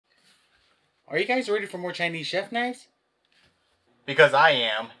Are you guys ready for more Chinese chef knives? Because I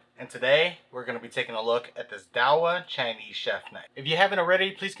am, and today we're going to be taking a look at this Daovua Chinese Chef knife. If you haven't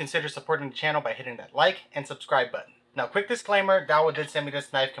already, please consider supporting the channel by hitting that like and subscribe button. Now, quick disclaimer, Daovua did send me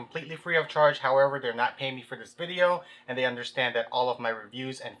this knife completely free of charge. However, they're not paying me for this video, and they understand that all of my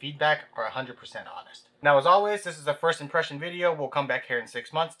reviews and feedback are 100% honest. Now, as always, this is a first impression video. We'll come back here in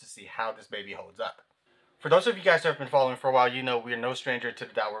 6 months to see how this baby holds up. For those of you guys who have been following for a while, you know we are no stranger to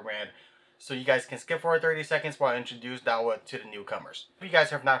the Daovua brand. So you guys can skip forward 30 seconds while I introduce Daovua to the newcomers. If you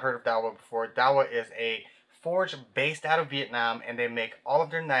guys have not heard of Daovua before, Daovua is a forge based out of Vietnam, and they make all of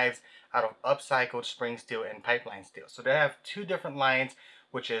their knives out of upcycled spring steel and pipeline steel. So they have two different lines,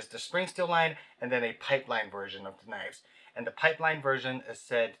 which is the spring steel line and then a pipeline version of the knives. And the pipeline version is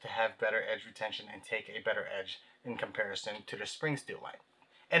said to have better edge retention and take a better edge in comparison to the spring steel line.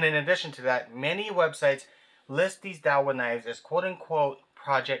 And in addition to that, many websites list these Daovua knives as quote-unquote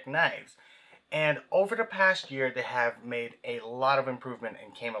project knives. And over the past year, they have made a lot of improvement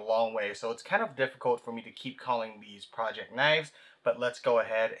and came a long way. So it's kind of difficult for me to keep calling these project knives, but let's go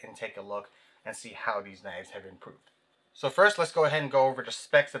ahead and take a look and see how these knives have improved. So first, let's go ahead and go over the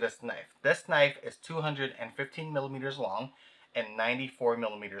specs of this knife. This knife is 215 millimeters long and 94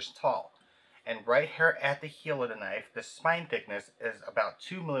 millimeters tall. And right here at the heel of the knife, the spine thickness is about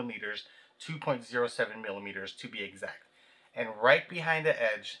 2 millimeters, 2.07 millimeters to be exact. And right behind the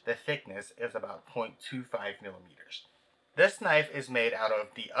edge, the thickness is about 0.25 millimeters. This knife is made out of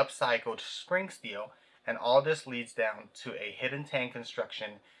the upcycled spring steel, and all this leads down to a hidden tang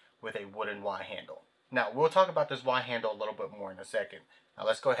construction with a wooden Y handle. Now, we'll talk about this Y handle a little bit more in a second. Now,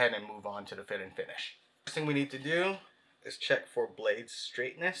 let's go ahead and move on to the fit and finish. First thing we need to do is check for blade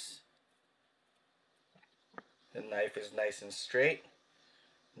straightness. The knife is nice and straight,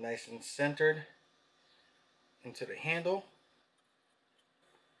 nice and centered into the handle.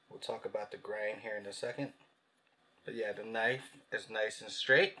 We'll talk about the grind here in a second. But yeah, the knife is nice and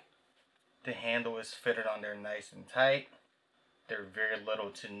straight. The handle is fitted on there nice and tight. There are very little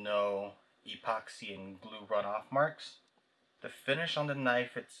to no epoxy and glue runoff marks. The finish on the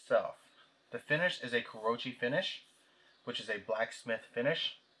knife itself. The finish is a 𝐒𝐄𝐋𝐏 finish, which is a blacksmith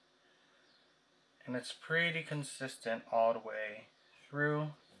finish. And it's pretty consistent all the way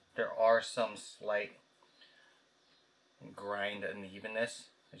through. There are some slight grind unevenness,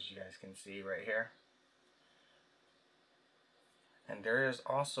 as you guys can see right here. And there is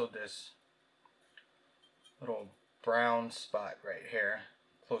also this little brown spot right here,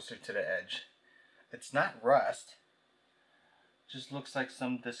 closer to the edge. It's not rust, just looks like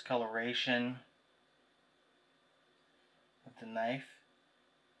some discoloration of the knife.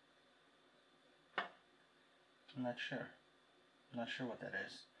 I'm not sure what that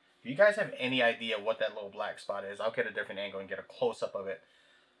is. If you guys have any idea what that little black spot is, I'll get a different angle and get a close-up of it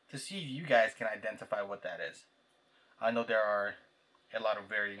to see if you guys can identify what that is. I know there are a lot of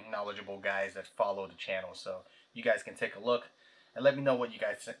very knowledgeable guys that follow the channel, so you guys can take a look and let me know what you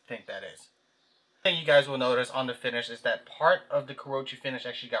guys think that is. The thing you guys will notice on the finish is that part of the 𝐒𝐄𝐋𝐏 finish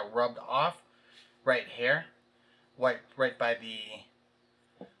actually got rubbed off right here, right by the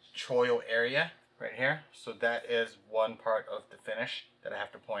choil area right here. So that is one part of the finish that I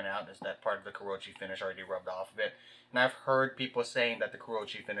have to point out, is that part of the 𝐒𝐄𝐋𝐏 finish already rubbed off of it. And I've heard people saying that the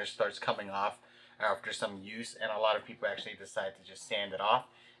𝐒𝐄𝐋𝐏 finish starts coming off after some use, and a lot of people actually decide to just sand it off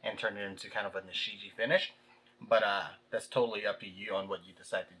and turn it into kind of a nishiji finish. But that's totally up to you on what you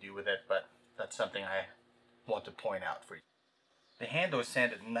decide to do with it, but that's something I want to point out for you. The handle is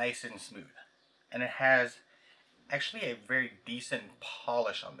sanded nice and smooth, and it has actually a very decent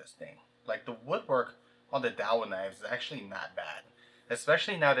polish on this thing. Like, the woodwork on the Daovua knives is actually not bad,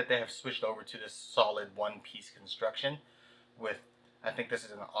 especially now that they have switched over to this solid one-piece construction with, I think this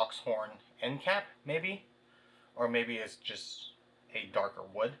is an ox horn end cap, maybe, or maybe it's just a darker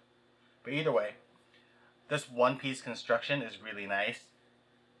wood. But either way, this one-piece construction is really nice,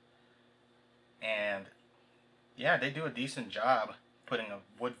 and yeah, they do a decent job putting a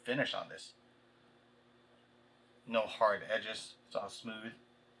wood finish on this. No hard edges, it's all smooth.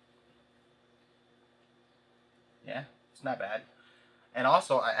 Yeah, it's not bad. And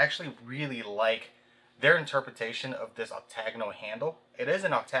also, I actually really like their interpretation of this octagonal handle. It is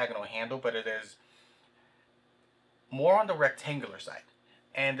an octagonal handle, but it is more on the rectangular side.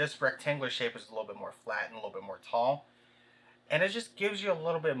 And this rectangular shape is a little bit more flat and a little bit more tall. And it just gives you a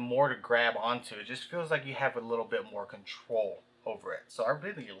little bit more to grab onto. It just feels like you have a little bit more control over it. So I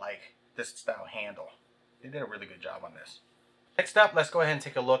really like this style handle. They did a really good job on this. Next up, let's go ahead and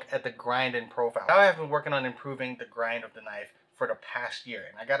take a look at the grind and profile. I have been working on improving the grind of the knife for the past year.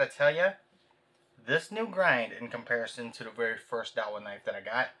 And I gotta tell you, this new grind in comparison to the very first Daovua knife that I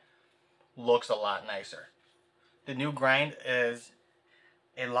got looks a lot nicer. The new grind is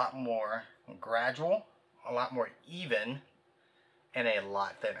a lot more gradual, a lot more even, and a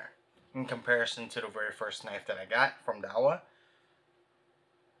lot thinner in comparison to the very first knife that I got from Daovua,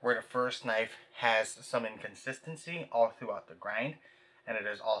 where the first knife has some inconsistency all throughout the grind, and it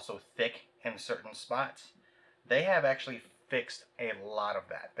is also thick in certain spots. They have actually fixed a lot of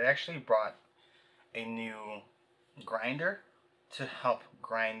that. They actually brought a new grinder to help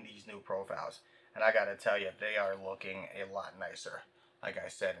grind these new profiles, and I gotta tell you, they are looking a lot nicer, like I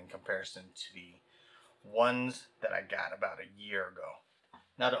said, in comparison to the ones that I got about a year ago.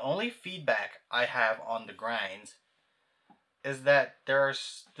 Now, the only feedback I have on the grinds is that there is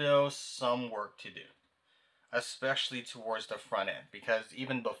still some work to do, especially towards the front end, because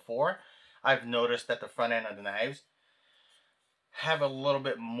even before, I've noticed that the front end of the knives have a little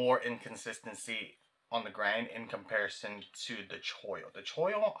bit more inconsistency on the grind in comparison to the choil. The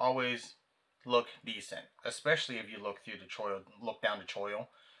choil always look decent, especially if you look through the choil, look down the choil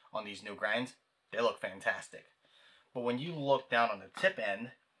on these new grinds. They look fantastic. But when you look down on the tip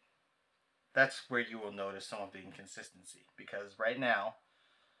end, that's where you will notice some of the inconsistency, because right now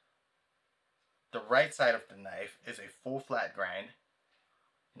the right side of the knife is a full flat grind,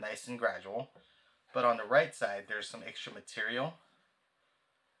 nice and gradual, but on the right side there's some extra material,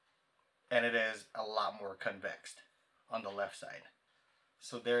 and it is a lot more convexed on the left side.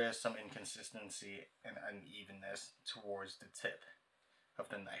 So there is some inconsistency and unevenness towards the tip of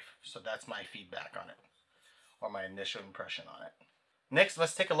the knife. So that's my feedback on it, or my initial impression on it. Next,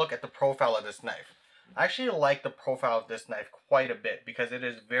 let's take a look at the profile of this knife. I actually like the profile of this knife quite a bit because it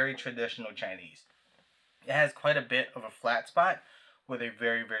is very traditional Chinese. It has quite a bit of a flat spot with a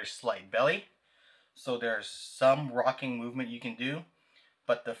very, very slight belly. So there's some rocking movement you can do,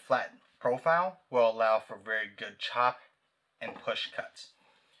 but the flat profile will allow for very good chop and push cuts.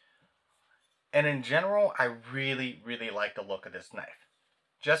 And in general, I really, really like the look of this knife,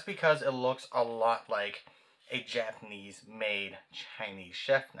 just because it looks a lot like a Japanese-made Chinese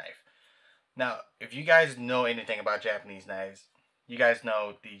chef knife. Now, if you guys know anything about Japanese knives, you guys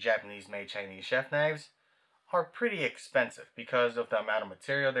know the Japanese-made Chinese chef knives are pretty expensive because of the amount of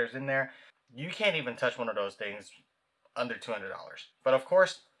material there's in there. You can't even touch one of those things under $200. But of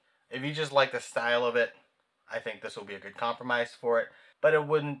course, if you just like the style of it, I think this will be a good compromise for it. But it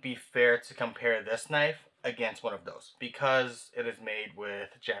wouldn't be fair to compare this knife against one of those, because it is made with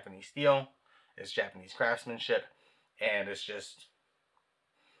Japanese steel, it's Japanese craftsmanship, and it's just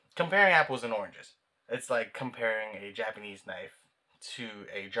comparing apples and oranges. It's like comparing a Japanese knife to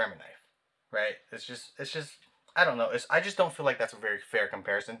a German knife, right? It's just I don't know. I just don't feel like that's a very fair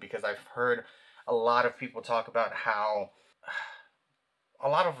comparison, because I've heard a lot of people talk about how a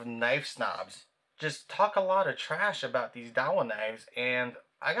lot of knife snobs just talk a lot of trash about these Daowua knives, and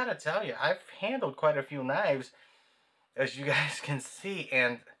I gotta tell you, I've handled quite a few knives, as you guys can see,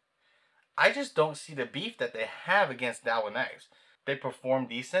 and I just don't see the beef that they have against Daowua knives. They perform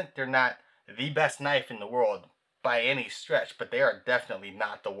decent. They're not the best knife in the world by any stretch, but they are definitely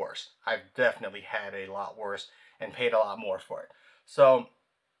not the worst. I've definitely had a lot worse and paid a lot more for it. So,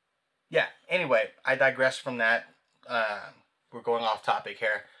 yeah, anyway, I digress from that. We're going off topic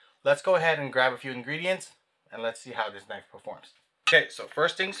here. Let's go ahead and grab a few ingredients and let's see how this knife performs. Okay, so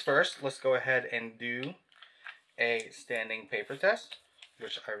first things first, let's go ahead and do a standing paper test,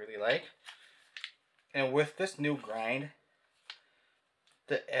 which I really like. And with this new grind,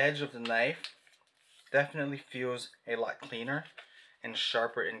 the edge of the knife definitely feels a lot cleaner and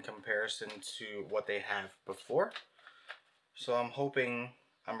sharper in comparison to what they have before. So I'm hoping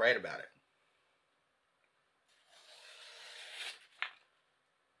I'm right about it.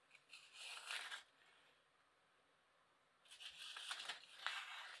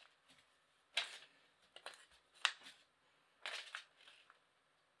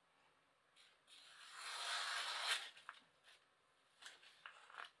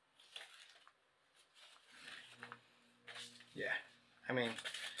 Yeah, I mean,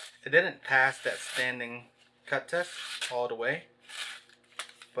 it didn't pass that standing cut test all the way,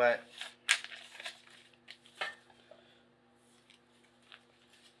 but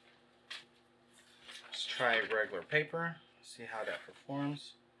let's try regular paper, see how that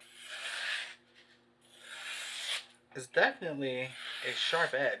performs. It's definitely a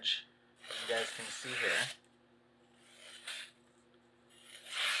sharp edge, as you guys can see here.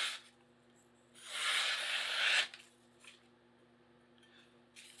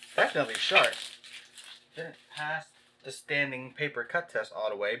 Definitely sharp. Didn't pass the standing paper cut test all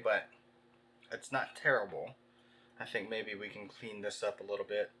the way, but it's not terrible. I think maybe we can clean this up a little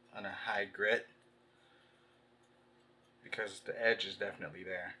bit on a high grit, because the edge is definitely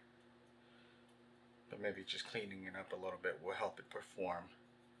there. but maybe just cleaning it up a little bit will help it perform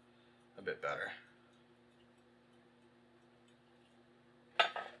a bit better.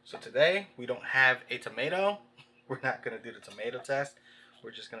 So today we don't have a tomato. We're not going to do the tomato test.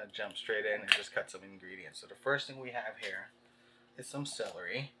 We're just going to jump straight in and just cut some ingredients. So the first thing we have here is some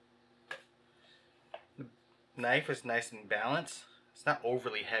celery. The knife is nice and balanced. It's not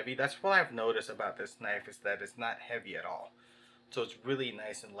overly heavy. That's what I've noticed about this knife, is that it's not heavy at all. So it's really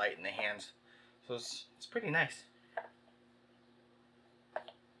nice and light in the hands. So it's pretty nice.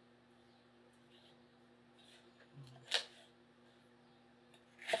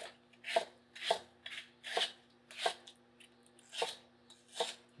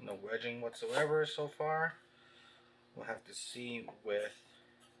 No wedging whatsoever so far. We'll have to see with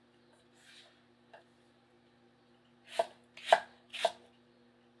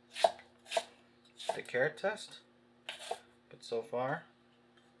the carrot test, but so far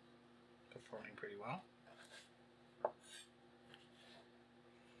performing pretty well.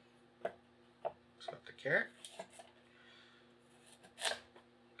 Let's got the carrot,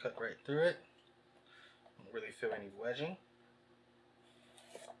 cut right through it. Don't really feel any wedging.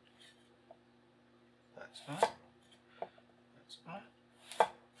 That's fine. That's fine.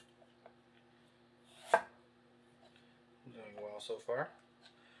 I'm doing well so far.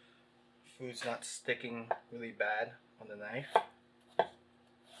 Food's not sticking really bad on the knife.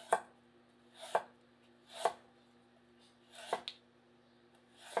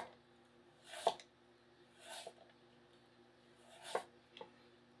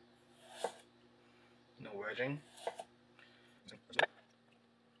 No wedging.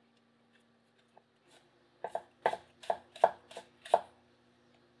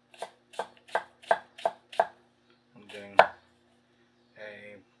 I'm doing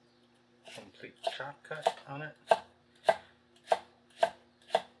a complete chop cut on it. I'm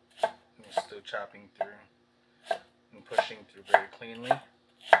still chopping through and pushing through very cleanly.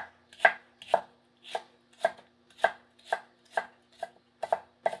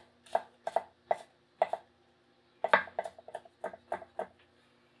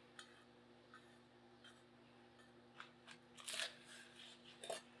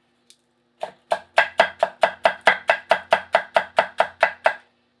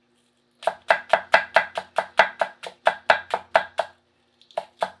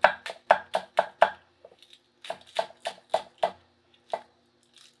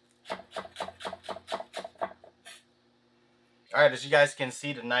 Alright, as you guys can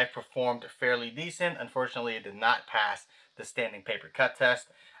see, the knife performed fairly decent. Unfortunately, it did not pass the standing paper cut test.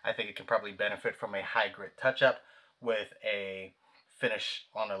 I think it can probably benefit from a high grit touch-up with a finish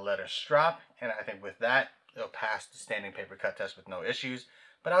on a leather strap. And I think with that, it'll pass the standing paper cut test with no issues.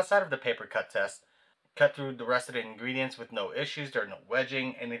 But outside of the paper cut test, cut through the rest of the ingredients with no issues. There are no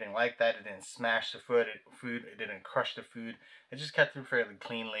wedging, anything like that. It didn't smash the food. It didn't crush the food. It just cut through fairly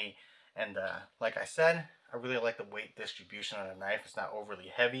cleanly. And like I said, I really like the weight distribution on the knife. It's not overly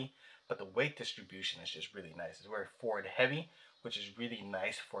heavy, but the weight distribution is just really nice. It's very forward heavy, which is really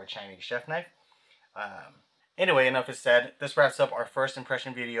nice for a Chinese chef knife. Anyway, enough is said. This wraps up our first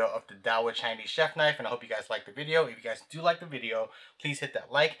impression video of the Daovua Chinese Chef knife, and I hope you guys liked the video. If you guys do like the video, please hit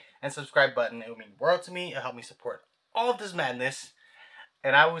that like and subscribe button. It would mean the world to me. It'll help me support all of this madness,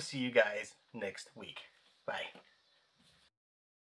 and I will see you guys next week. Bye.